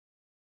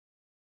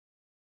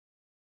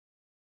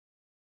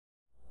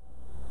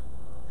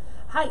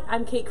Hi,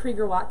 I'm Kate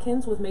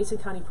Krieger-Watkins with Mason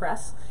County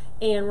Press,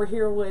 and we're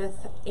here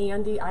with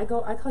Andy. I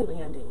call you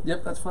Andy.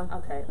 Yep, that's fine.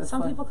 Okay. That's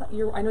Some fine.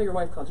 people I know your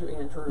wife calls you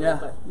Andrew,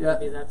 but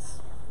maybe that's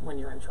when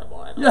you're in trouble.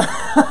 I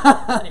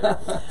don't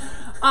know.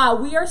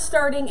 Anyway, we are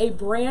starting a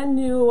brand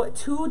new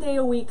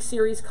 2-day-a-week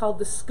series called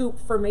The Scoop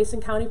for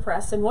Mason County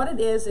Press, and what it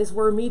is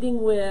we're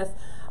meeting with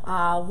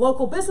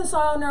local business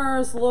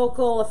owners,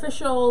 local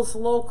officials,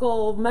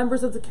 local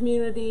members of the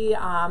community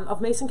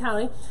of Mason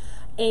County.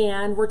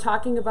 And we're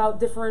talking about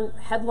different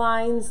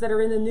headlines that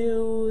are in the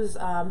news,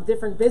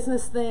 different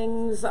business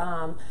things,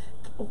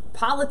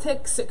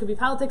 politics. It could be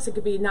politics, it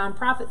could be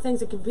nonprofit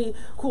things, it could be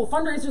cool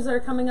fundraisers that are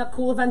coming up,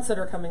 cool events that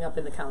are coming up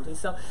in the county.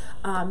 So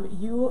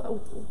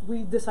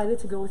we decided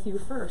to go with you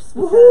first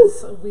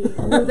because we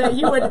knew that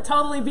you would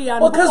totally be on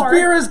board. Well, because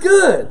beer is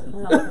good.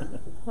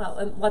 Well,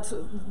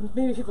 and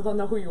maybe people don't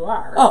know who you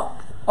are.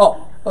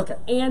 Oh, okay.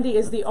 Andy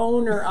is the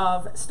owner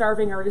of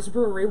Starving Artist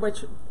Brewery,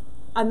 which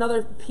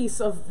another piece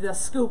of the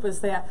scoop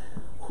is that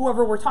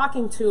whoever we're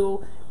talking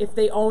to, if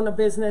they own a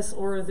business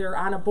or they're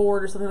on a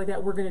board or something like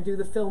that, we're going to do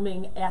the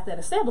filming at that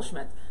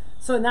establishment.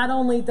 So not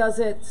only does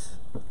it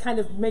kind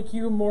of make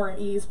you more at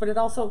ease, but it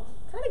also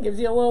kind of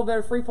gives you a little bit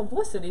of free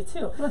publicity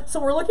too.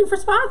 So we're looking for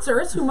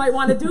sponsors who might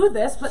want to do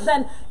this, but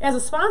then as a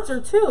sponsor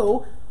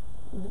too,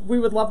 we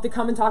would love to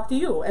come and talk to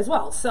you as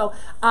well. So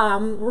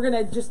we're going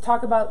to just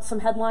talk about some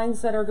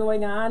headlines that are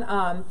going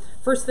on.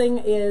 First thing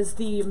is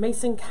the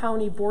Mason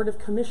County Board of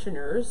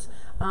Commissioners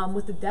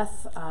with the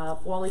death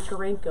of Wally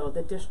Cherenko.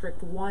 The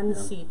District 1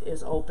 seat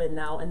is open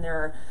now, and there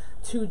are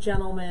 2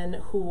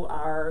 gentlemen who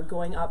are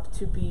going up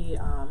to be...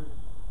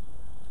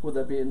 Would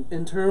that be an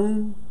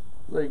interim?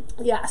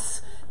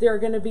 Yes, they're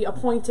going to be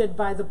appointed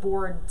by the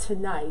board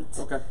tonight.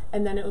 Okay.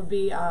 And then it would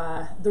be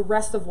the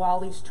rest of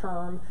Wally's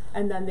term,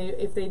 and then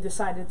if they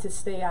decided to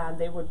stay on,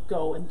 they would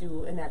go and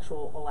do an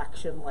actual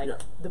election like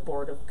the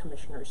Board of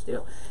Commissioners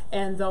do.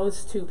 And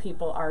those 2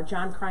 people are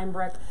John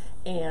Kreinbreck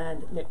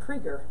and Nick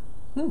Krieger.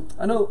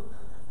 I know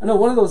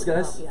one of those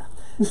guys. Oh, yeah.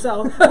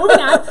 So, moving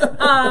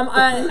on,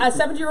 a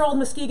 70-year-old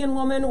Muskegon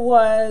woman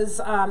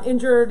was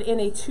injured in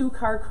a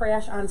 2-car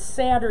crash on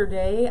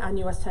Saturday on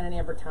US 10 in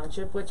Amber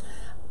Township, which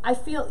I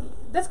feel,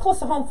 that's close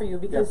to home for you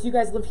because you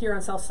guys live here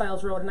on South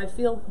Stiles Road, and I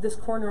feel this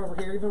corner over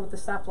here, even with the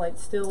stoplight,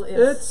 still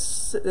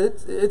is...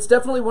 It's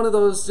definitely one of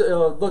those,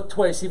 look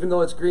twice, even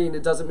though it's green,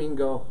 it doesn't mean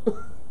go.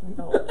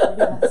 No,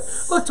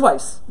 yes. Look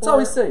twice. It's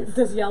always safe.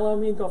 Does yellow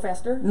mean go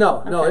faster?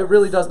 No, no, it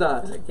really does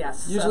not.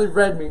 Yes. Usually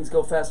red means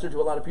go faster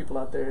to a lot of people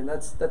out there, and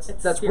that's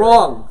scary.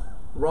 wrong.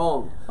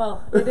 Wrong.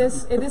 Well, it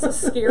is a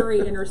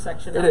scary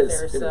intersection out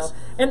there. So,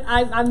 and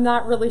I'm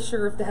not really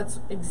sure if that's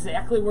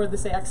exactly where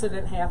this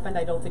accident happened.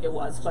 I don't think it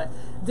was, but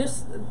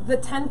the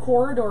 10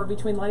 corridor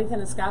between Ludington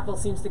and Scottville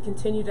seems to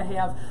continue to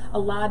have a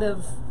lot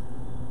of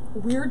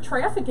weird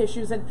traffic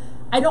issues, and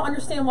I don't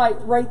understand why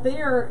right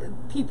there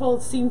people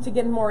seem to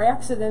get in more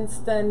accidents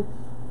than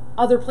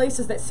other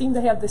places that seem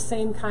to have the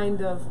same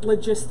kind of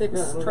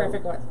logistics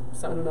traffic.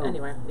 So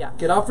anyway,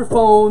 get off your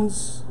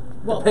phones.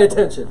 Well, pay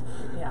attention.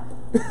 Yeah.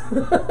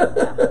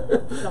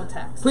 Don't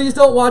text. Please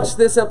don't watch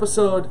this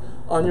episode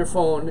on your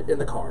phone in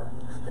the car.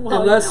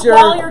 Well, unless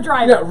while you're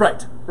driving. Yeah,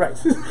 right.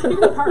 You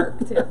can park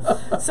too.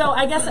 So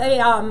I guess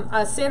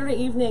a Saturday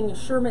evening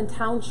Sherman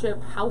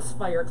Township house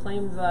fire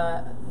claimed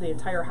the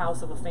entire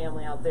house of a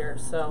family out there.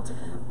 So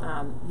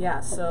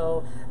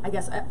so I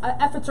guess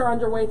efforts are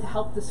underway to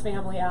help this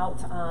family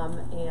out,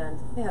 and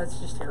it's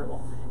just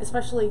terrible,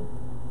 especially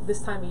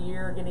this time of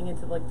year, getting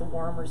into like the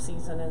warmer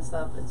season and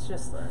stuff. It's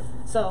just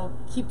so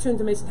keep tuned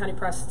to Mason County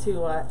Press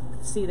to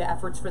see the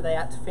efforts for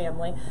that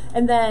family.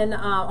 And then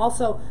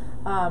also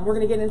we're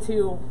going to get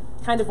into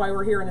kind of why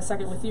we're here in a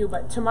second with you,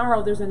 but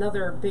tomorrow there's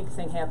another big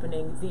thing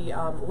happening. The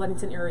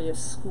Ludington Area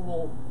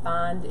School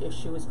bond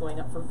issue is going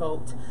up for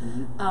vote.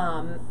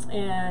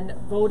 And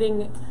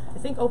voting, I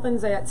think,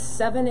 opens at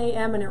 7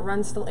 a.m. and it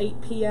runs till 8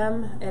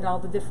 p.m. at all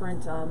the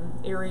different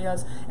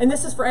areas. And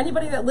this is for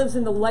anybody that lives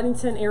in the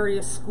Ludington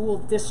Area School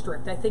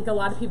District. I think a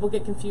lot of people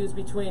get confused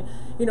between,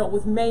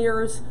 with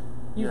mayors,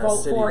 you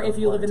vote for if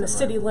you live in the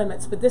city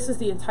limits, but this is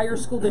the entire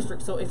school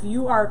district. So if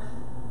you are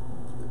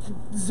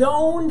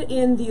zoned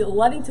in the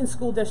Ludington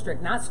School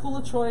District, not school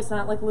of choice,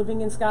 not like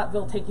living in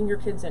Scottville, taking your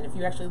kids in. If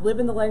you actually live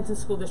in the Ludington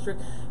School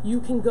District, you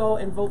can go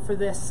and vote for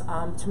this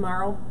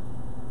tomorrow,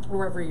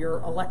 wherever your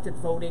elected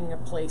voting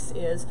place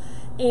is.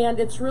 And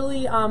it's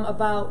really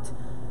about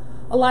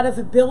a lot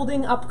of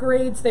building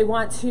upgrades. They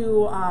want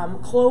to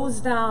close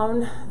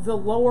down the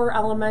lower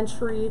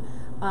elementary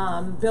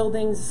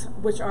buildings,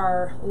 which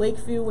are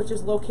Lakeview, which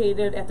is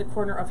located at the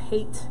corner of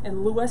Haight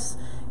and Lewis,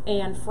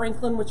 and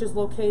Franklin, which is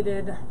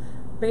located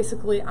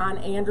basically on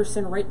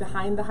Anderson, right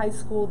behind the high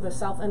school, the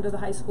south end of the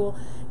high school,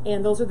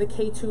 and those are the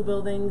K2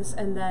 buildings.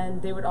 And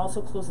then they would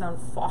also close down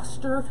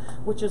Foster,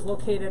 which is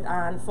located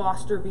on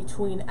Foster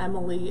between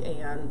Emily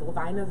and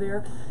Lavina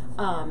there,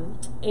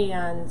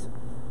 and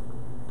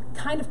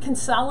kind of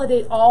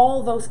consolidate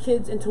all those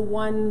kids into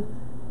one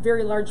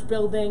very large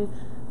building.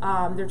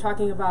 They're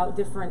talking about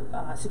different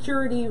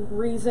security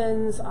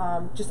reasons,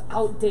 just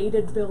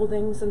outdated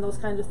buildings and those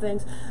kinds of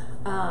things.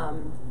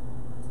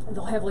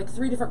 They'll have like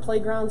 3 different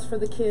playgrounds for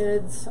the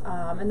kids,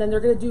 and then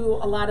they're going to do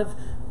a lot of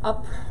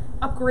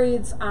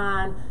upgrades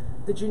on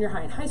the junior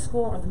high and high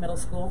school, or the middle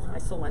school. I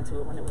still went to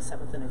it when it was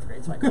 7th and 8th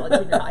grade, so I call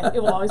it junior high.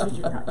 It will always be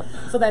junior high.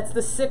 So that's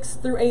the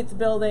 6th through 8th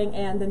building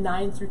and the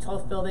 9th through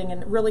 12th building,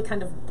 and really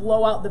kind of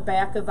blow out the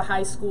back of the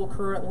high school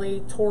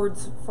currently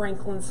towards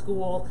Franklin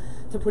School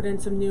to put in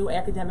some new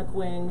academic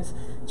wings,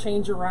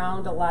 change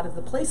around a lot of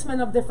the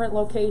placement of different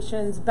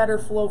locations, better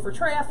flow for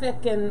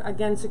traffic, and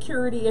again,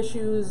 security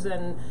issues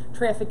and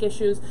traffic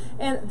issues.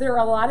 And there are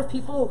a lot of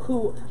people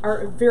who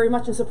are very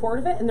much in support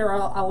of it, and there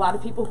are a lot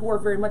of people who are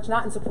very much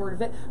not in support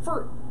of it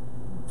for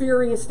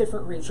various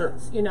different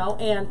reasons, sure. you know,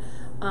 and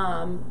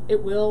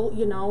it will,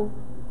 you know,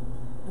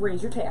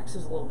 raise your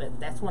taxes a little bit.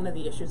 That's one of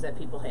the issues that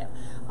people have.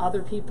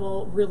 Other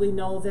people really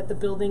know that the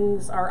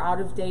buildings are out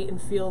of date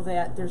and feel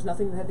that there's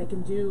nothing that they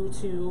can do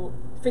to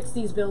fix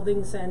these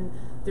buildings, and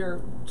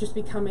they're just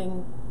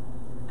becoming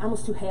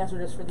almost too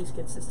hazardous for these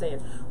kids to stay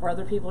in. Or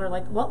other people are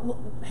like, well,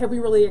 have we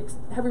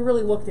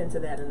really looked into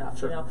that enough?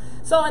 Sure. You know.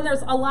 So, and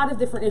there's a lot of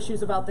different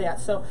issues about that.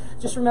 So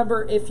just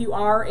remember, if you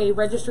are a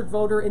registered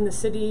voter in the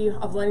city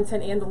of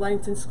Ludington and the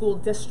Ludington School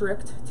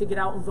District, to get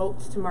out and vote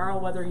tomorrow,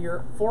 whether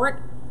you're for it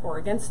or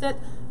against it,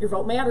 your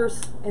vote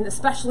matters, and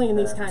especially in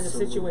these kind of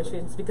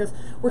situations, because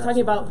we're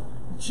talking about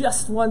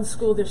just one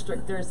school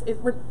district.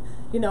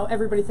 You know,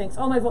 everybody thinks,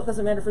 oh, my vote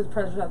doesn't matter for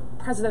the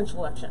presidential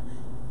election.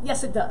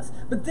 Yes, it does,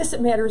 but this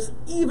it matters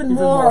even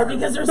more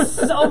because there's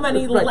so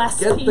many right. less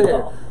get people.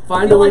 There.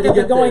 Find a way to get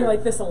there. I've been going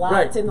like this a lot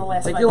right. in the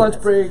last Take 5 your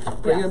lunch minutes.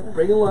 break,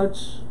 bring a lunch,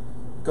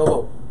 go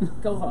vote.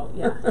 Go vote,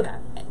 yeah.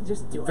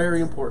 Just do it.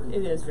 Very important.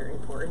 It is very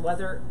important,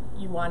 whether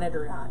you want it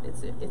or not.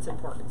 It's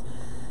important.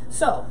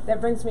 So that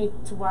brings me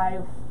to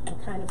why I'm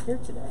kind of here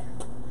today.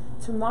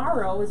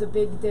 Tomorrow is a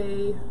big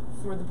day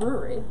for the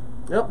brewery.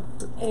 Yep.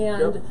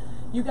 And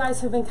you guys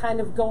have been kind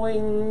of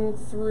going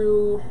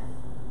through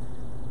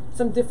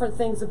some different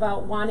things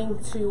about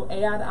wanting to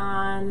add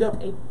on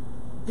a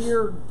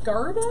beer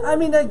garden. I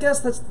mean, I guess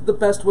that's the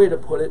best way to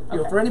put it. You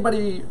know, Okay.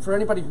 for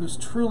anybody who's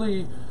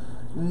truly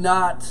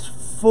not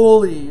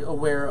fully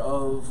aware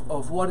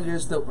of what it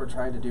is that we're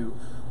trying to do,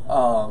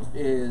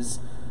 is,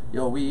 you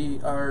know,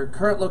 our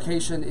current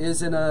location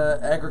is in a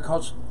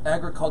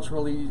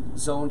agriculturally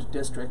zoned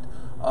district,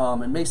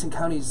 and Mason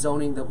County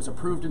zoning that was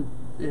approved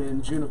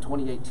in June of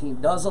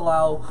 2018 does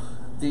allow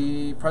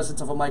the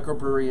presence of a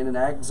microbrewery in an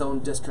ag zone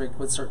district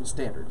with certain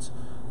standards.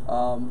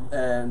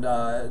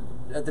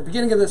 At the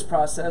beginning of this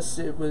process,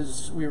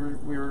 we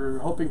were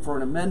hoping for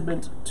an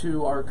amendment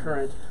to our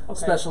current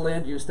special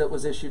land use that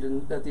was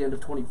issued at the end of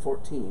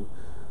 2014.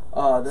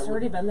 It's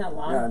already been that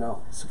long. Yeah, I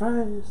know.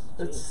 Surprise!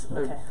 It's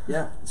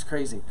it's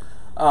crazy.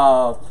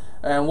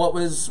 And what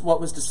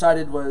was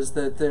decided was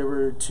that there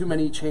were too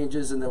many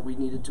changes and that we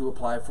needed to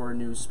apply for a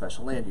new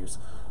special land use.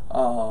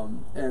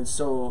 And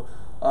so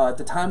at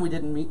the time we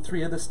didn't meet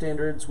 3 of the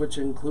standards, which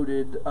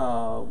included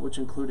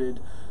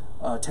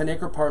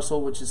 10-acre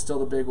parcel, which is still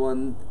the big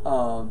one.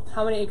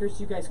 How many acres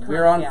do you guys currently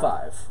We're on have?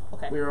 5.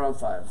 Okay. We were on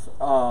 5.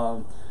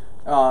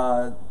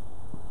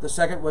 The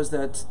second was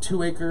that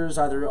 2 acres,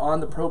 either on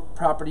the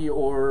property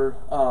or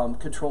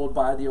controlled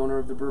by the owner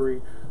of the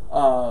brewery.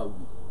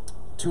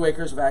 2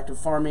 acres of active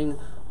farming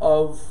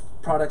of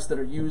products that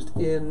are used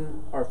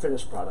in our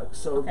finished products.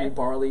 So it'd be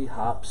barley,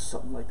 hops,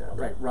 something like that,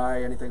 right?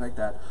 Rye, anything like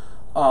that.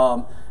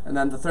 And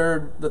then the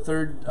third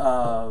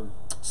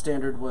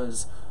standard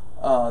was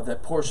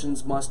that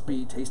portions must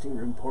be tasting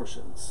room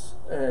portions,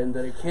 and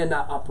that it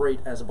cannot operate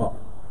as a bar.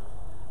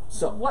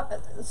 So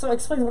So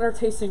explain what our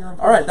tasting room.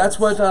 All right, that's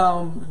what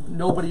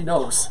nobody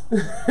knows.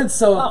 And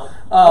so,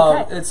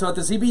 and so at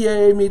the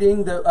ZBA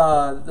meeting,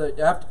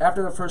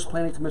 after the first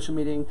Planning Commission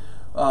meeting,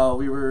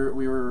 we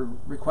were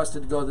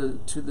requested to go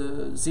to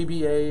the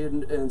ZBA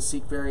and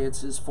seek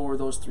variances for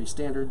those 3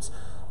 standards,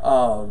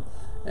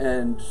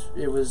 and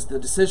it was the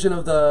decision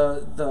of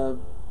the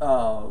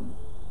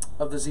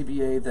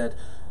ZBA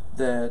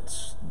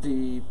that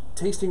the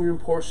tasting room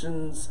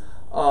portions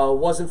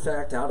was in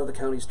fact out of the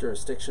county's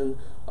jurisdiction.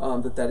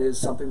 That is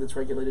something that's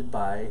regulated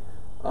by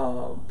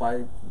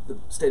the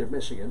state of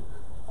Michigan,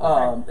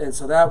 and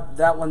so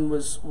that one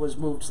was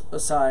moved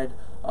aside.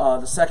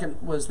 The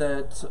second was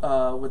that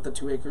with the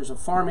 2 acres of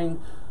farming,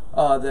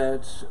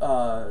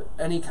 that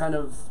any kind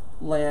of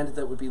land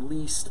that would be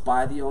leased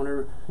by the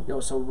owner,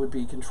 so it would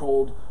be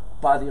controlled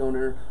by the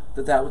owner,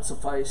 that would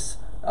suffice.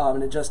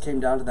 And it just came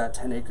down to that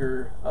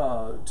 10-acre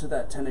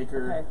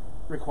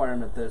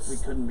requirement that we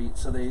couldn't meet,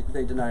 so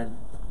they denied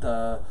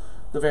the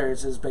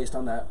variances based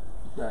on that.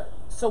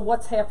 So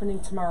what's happening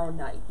tomorrow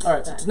night? All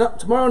right, so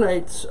tomorrow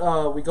night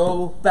we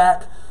go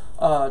back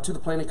to the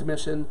Planning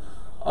Commission.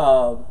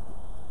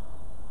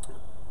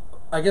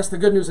 I guess the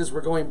good news is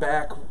we're going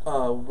back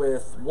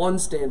with 1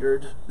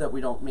 standard that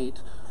we don't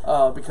meet,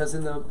 because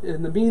in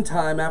the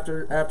meantime,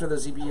 after the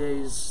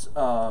ZBA's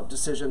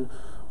decision,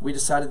 we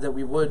decided that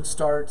we would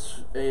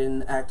start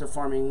an active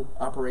farming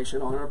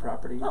operation on our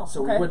property. Oh,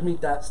 so okay. we would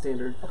meet that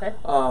standard. Okay.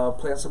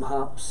 Plant some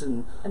hops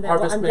and then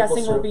harvest I'm maple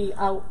guessing syrup. will be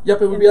out.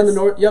 Yep, it would be on the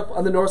north. Yep,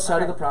 on the north side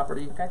Okay. of the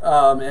property. Okay.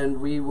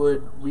 And we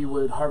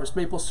would harvest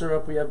maple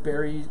syrup. We have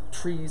berry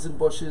trees and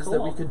bushes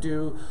that we Cool. could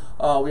do.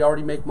 We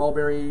already make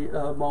mulberry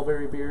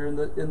beer in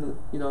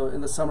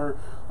the summer.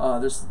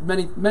 There's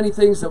many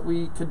things that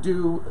we could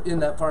do in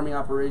that farming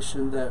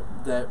operation that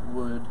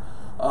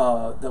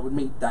would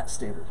meet that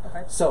standard.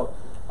 Okay. So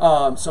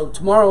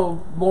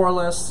tomorrow, more or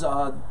less,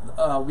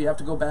 we have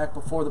to go back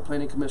before the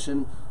Planning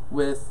Commission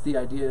with the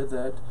idea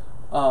that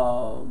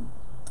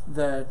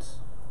that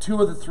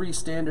 2 of the 3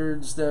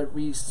 standards that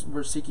we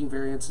were seeking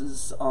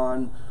variances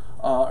on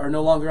are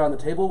no longer on the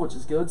table, which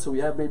is good. So we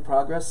have made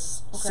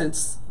progress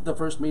since the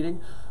first meeting,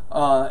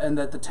 and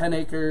that the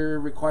 10-acre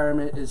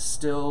requirement is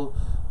still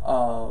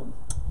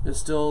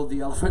the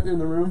elephant in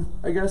the room,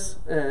 I guess,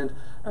 and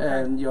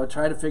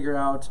try to figure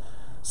out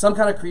some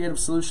kind of creative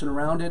solution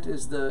around it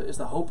is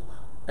the hope,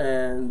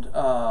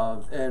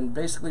 and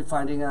basically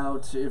finding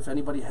out if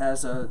anybody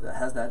has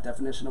that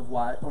definition of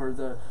why, or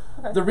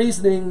the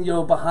reasoning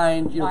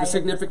behind the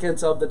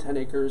significance of the 10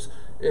 acres.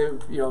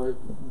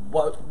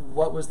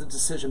 What was the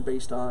decision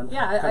based on?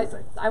 Yeah, kind of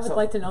thing. I would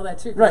like to know that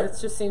too. Right. It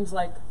just seems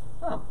like,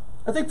 oh.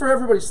 I think for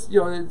everybody's,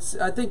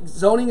 I think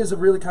zoning is a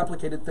really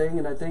complicated thing,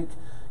 and I think,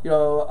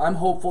 I'm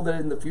hopeful that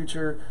in the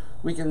future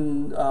we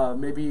can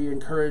maybe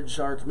encourage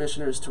our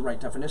commissioners to write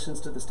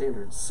definitions to the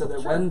standards, so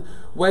that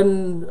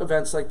when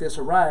events like this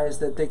arise,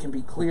 that they can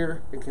be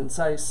clear and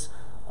concise,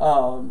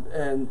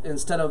 and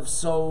instead of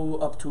so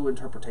up to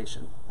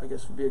interpretation, I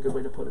guess would be a good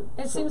way to put it.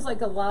 It seems like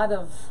a lot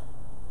of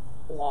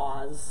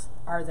laws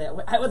are that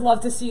way. I would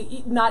love to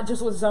see, not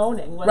just with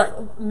zoning,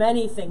 with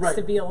many things,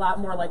 to be a lot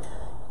more like,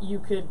 you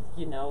could,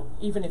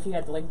 even if you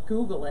had to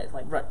Google it,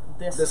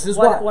 this is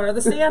what are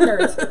the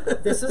standards?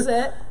 This is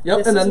it. Yep,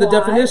 this and then is the why.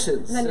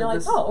 definitions. And then you're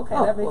like,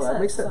 that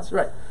makes sense.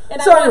 Right.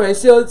 And so anyway,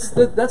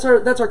 that's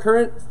our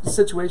current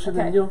situation,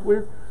 and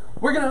we're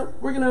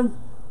gonna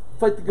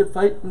fight the good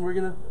fight, and we're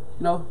gonna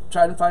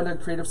try and find a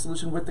creative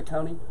solution with the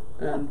county.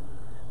 And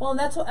well, and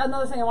that's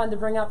another thing I wanted to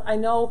bring up. I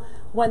know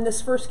when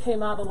this first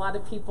came out, a lot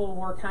of people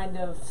were kind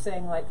of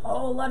saying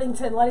oh,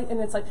 Ludington,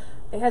 and it's like,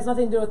 it has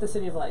nothing to do with the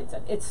city of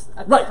Ludington. It's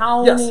a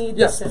county.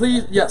 Yes,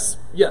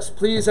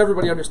 please,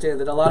 everybody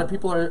understand that a lot of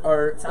people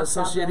are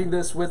associating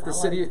this with the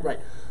city,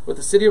 with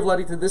the city of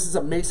Ludington. This is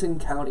a Mason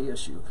County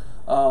issue.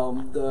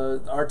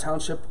 Our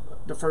township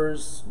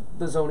defers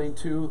the zoning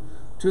to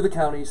the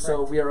county,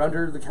 so we are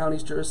under the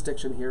county's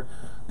jurisdiction here.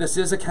 This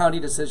is a county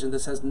decision.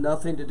 This has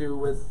nothing to do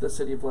with the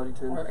city of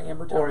Ludington or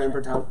Amber Township.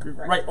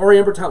 Or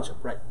Amber Township.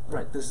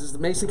 Right. This is the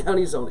Mason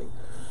County zoning.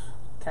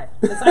 Okay.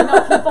 Because I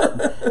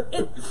know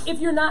people, if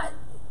you're not,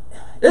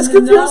 it's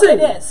confusing.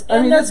 It is. And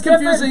I mean, there's it's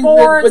confusing.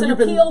 Boards and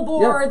appeal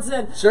boards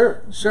and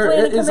sure.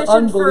 Planning It is Commission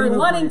for unbelievably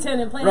Ludington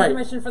and Planning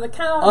Commission for the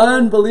county.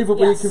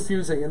 Unbelievably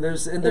confusing, and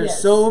there's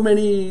so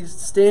many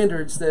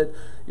standards that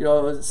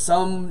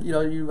some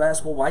you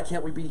ask, well, why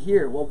can't we be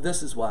here? Well,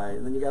 this is why,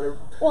 and then you got to.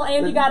 Well,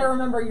 and you got to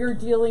remember you're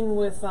dealing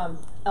with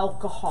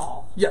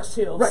alcohol. Yes.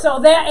 Too. Right. So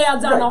that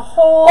adds on a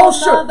whole.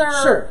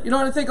 Sure. And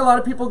I think a lot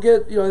of people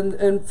get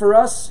and for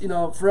us,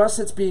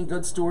 it's being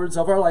good stewards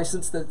of our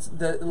license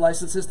the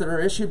licenses that are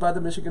issued by the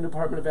Michigan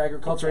Department of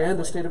Agriculture and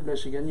the state of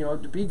Michigan.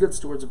 To be good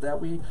stewards of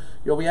that, we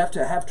have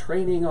to have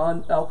training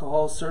on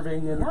alcohol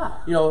serving and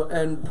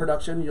and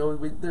production.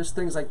 There's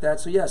things like that.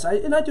 So yes,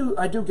 I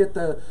do get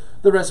the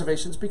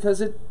reservations, because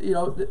it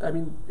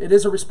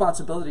is a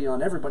responsibility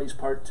on everybody's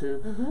part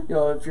to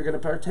if you're going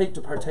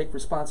to partake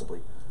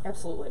responsibly.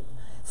 Absolutely.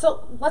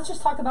 So let's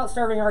just talk about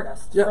Starving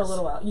Artists for a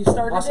little while. You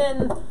started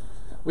in.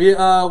 We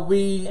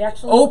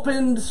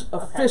opened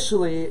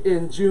officially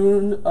in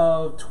June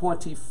of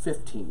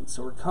 2015,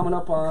 so we're coming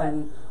up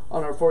on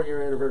our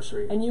 4-year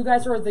anniversary. And you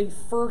guys were the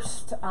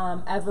first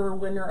ever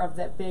winner of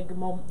that big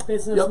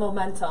business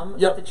momentum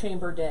that the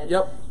chamber did.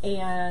 Yep.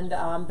 And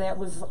that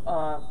was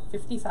a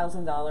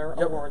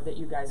 $50,000 award that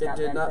you guys got.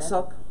 It did not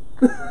suck.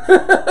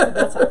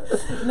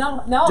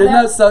 No, did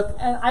not suck.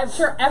 And I'm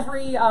sure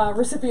every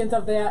recipient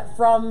of that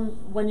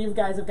from when you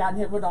guys have gotten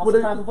hit would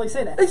also probably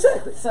say that.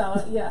 Exactly.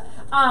 So yeah,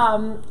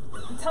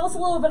 tell us a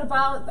little bit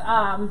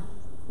about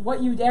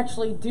what you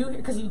actually do here,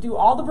 because you do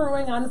all the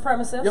brewing on the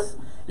premises.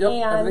 Yep.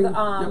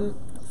 And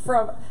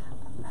from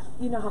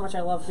you know how much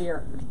I love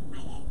beer. I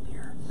hate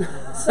beer.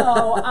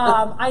 So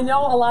I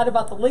know a lot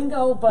about the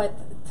lingo, but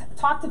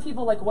talk to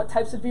people what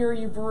types of beer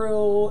you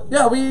brew.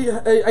 Yeah,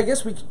 I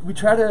guess we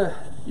try to,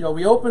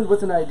 we opened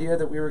with an idea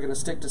that we were going to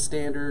stick to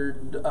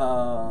standard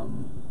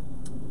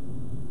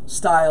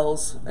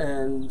styles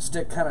and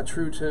stick kind of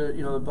true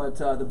to, but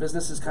the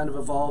business has kind of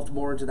evolved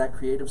more into that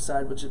creative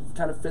side, which it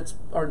kind of fits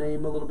our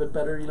name a little bit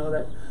better,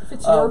 that. If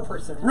it's your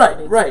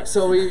personality. Right.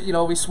 So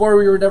we swore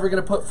we were never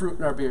going to put fruit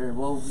in our beer.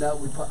 Well, now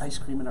we put ice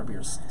cream in our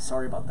beers.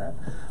 Sorry about that.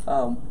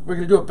 We're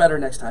going to do it better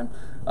next time.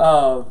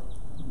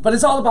 but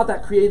it's all about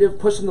that creative,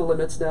 pushing the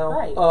limits now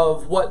Right.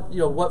 of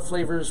what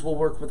flavors will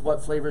work with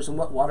what flavors and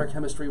what water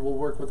chemistry will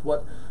work with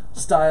what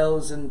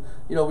styles, and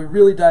we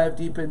really dive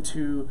deep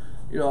into.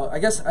 I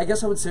guess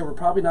I would say we're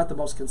probably not the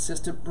most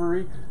consistent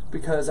brewery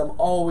because I'm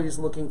always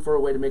looking for a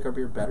way to make our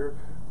beer better.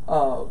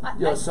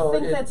 I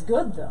think that's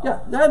good though.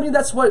 Yeah, I mean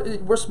that's what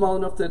we're small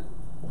enough that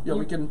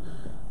we can.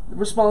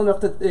 We're small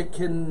enough that it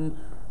can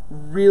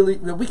really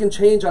that we can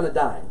change on a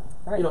dime.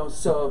 Right.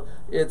 So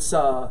it's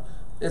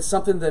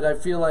something that I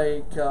feel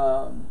like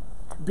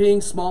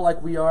being small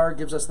like we are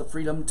gives us the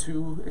freedom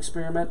to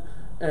experiment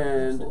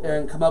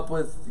and come up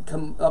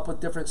with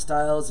different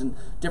styles and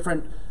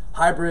different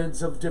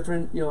hybrids of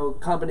different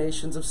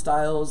combinations of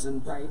styles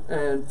and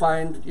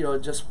find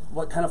just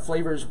what kind of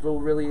flavors will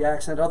really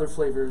accent other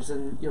flavors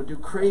and do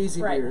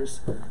crazy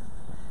beers.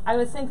 I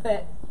would think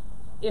that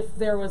if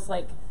there was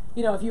like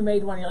if you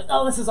made one, you're like,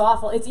 oh, this is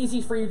awful. It's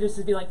easy for you just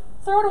to be like,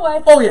 throw it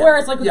away. Oh yeah.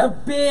 Whereas like with the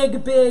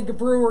big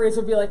breweries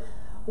would be like,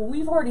 well,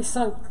 we've already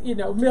sunk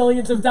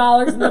millions of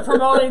dollars into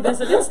promoting this,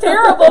 and it's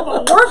terrible,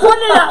 but we're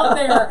putting it out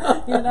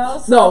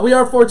there. So. No, we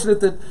are fortunate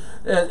that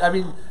I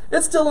mean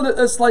it's still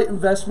a slight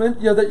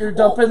investment that you're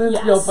dumping in.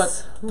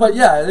 Yes. But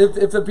yeah,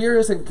 if the beer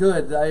isn't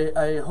good,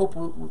 I hope.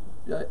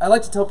 I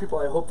like to tell people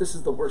I hope this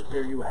is the worst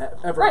beer you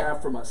ever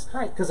have from us.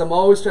 Right. Because I'm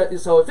always trying.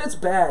 So if it's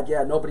bad,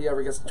 nobody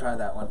ever gets to try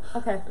that one.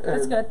 Okay,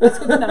 that's good. That's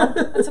good to know.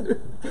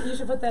 You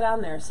should put that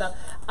on there. So,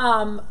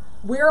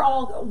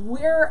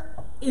 where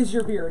is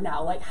your beer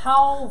now? Like,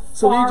 how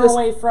far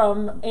away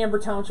from Amber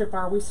Township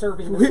are we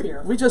serving this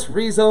beer? We just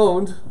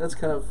rezoned. That's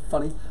kind of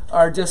funny.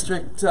 Our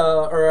district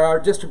or our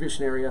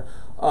distribution area.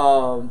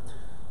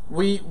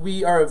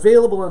 We are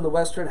available in the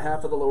western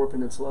half of the Lower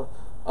Peninsula.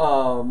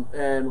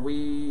 And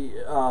we,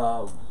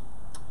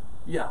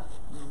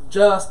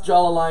 just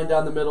draw a line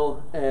down the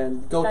middle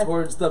and go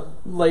towards the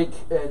lake,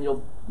 and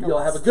you'll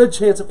have a good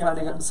chance of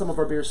finding some of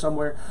our beers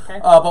somewhere. Okay.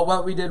 But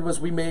what we did was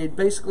we made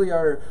basically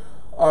our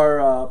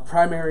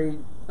primary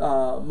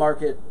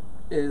market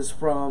is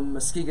from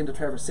Muskegon to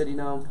Traverse City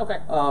now. Okay.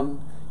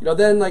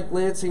 Then like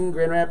Lansing,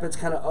 Grand Rapids,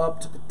 kind of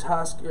up to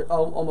Petoskey,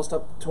 almost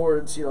up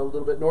towards a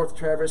little bit north of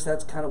Traverse.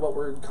 That's kind of what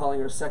we're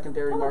calling our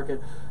secondary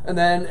market. And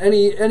then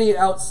any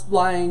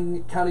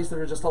outlying counties that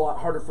are just a lot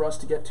harder for us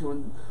to get to,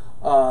 and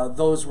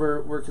those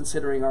we're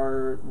considering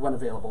are when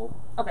available.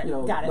 Okay,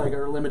 got it. Like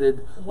our limited,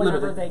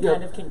 whenever they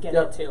kind of can get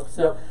it to.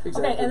 So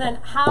exactly. Okay, and then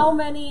how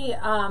many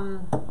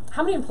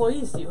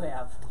employees do you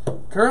have?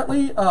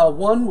 Currently,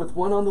 one with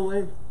one on the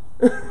way.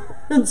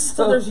 And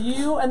so there's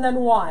you and then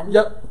one.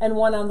 Yep. And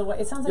one on the way.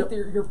 It sounds like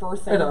you're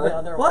birthing the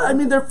other one. Well, I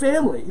mean, they're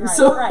family. Right,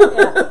 so.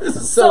 Yeah.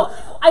 So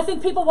I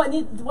think people what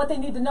they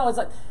need to know is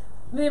like,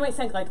 they might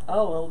think like,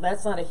 oh, well,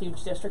 that's not a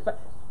huge district, but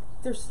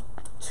there's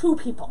two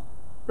people.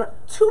 Right.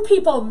 Two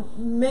people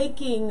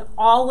making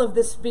all of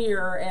this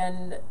beer,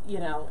 and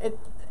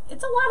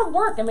it's a lot of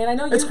work. I mean, I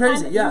know it's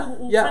crazy. You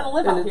kind of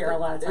live out here a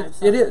lot of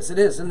times. It is,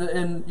 and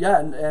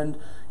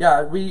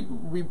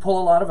we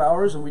pull a lot of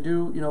hours, and we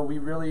do, we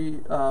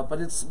really,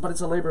 but it's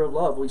a labor of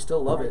love. We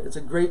still love it. It's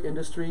a great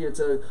industry. It's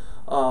a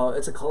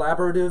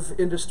collaborative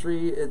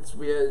industry.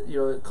 We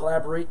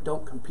collaborate,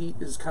 don't compete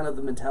is kind of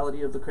the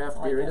mentality of the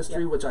craft beer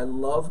industry, which I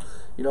love.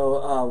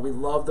 We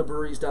love the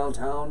breweries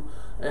downtown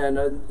and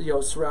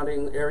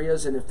surrounding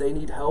areas, and if they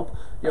need help,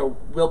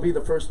 we'll be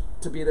the first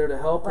to be there to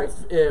help. Right.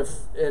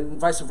 If and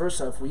vice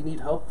versa, if we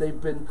need help, they've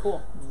been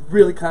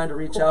really kind to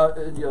reach out.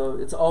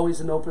 It's always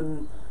an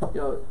open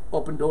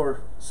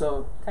door.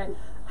 So. Okay.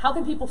 How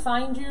can people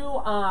find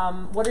you?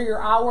 What are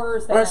your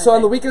hours? All right, so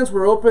on the weekends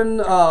we're open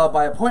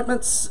by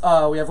appointments.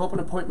 We have open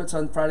appointments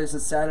on Fridays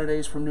and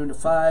Saturdays from noon to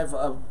 5.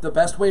 The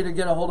best way to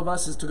get a hold of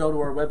us is to go to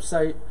our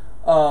website.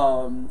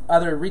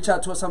 Either reach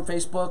out to us on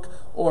Facebook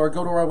or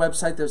go to our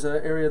website. There's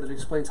an area that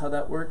explains how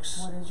that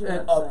works. What is your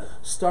website?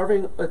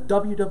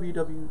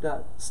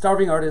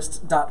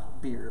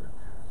 www.starvingartist.beer.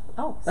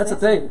 Oh, that's a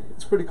thing.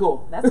 It's pretty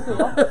cool. That's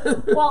cool.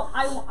 Well,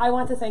 I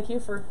want to thank you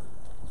for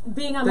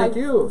being on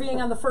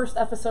being on the first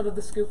episode of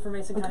The Scoop for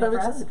Mason County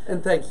Press.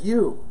 And thank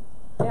you.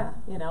 Yeah,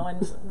 and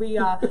we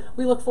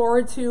look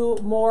forward to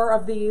more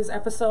of these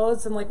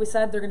episodes, and like we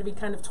said, they're going to be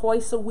kind of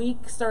twice a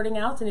week starting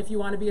out, and if you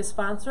want to be a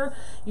sponsor,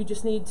 you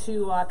just need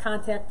to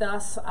contact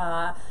us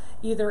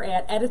either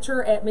at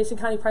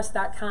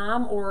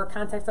editor@MasonCountyPress.com or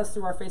contact us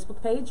through our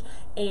Facebook page,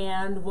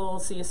 and we'll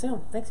see you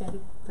soon. Thanks,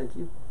 Andy. Thank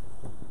you.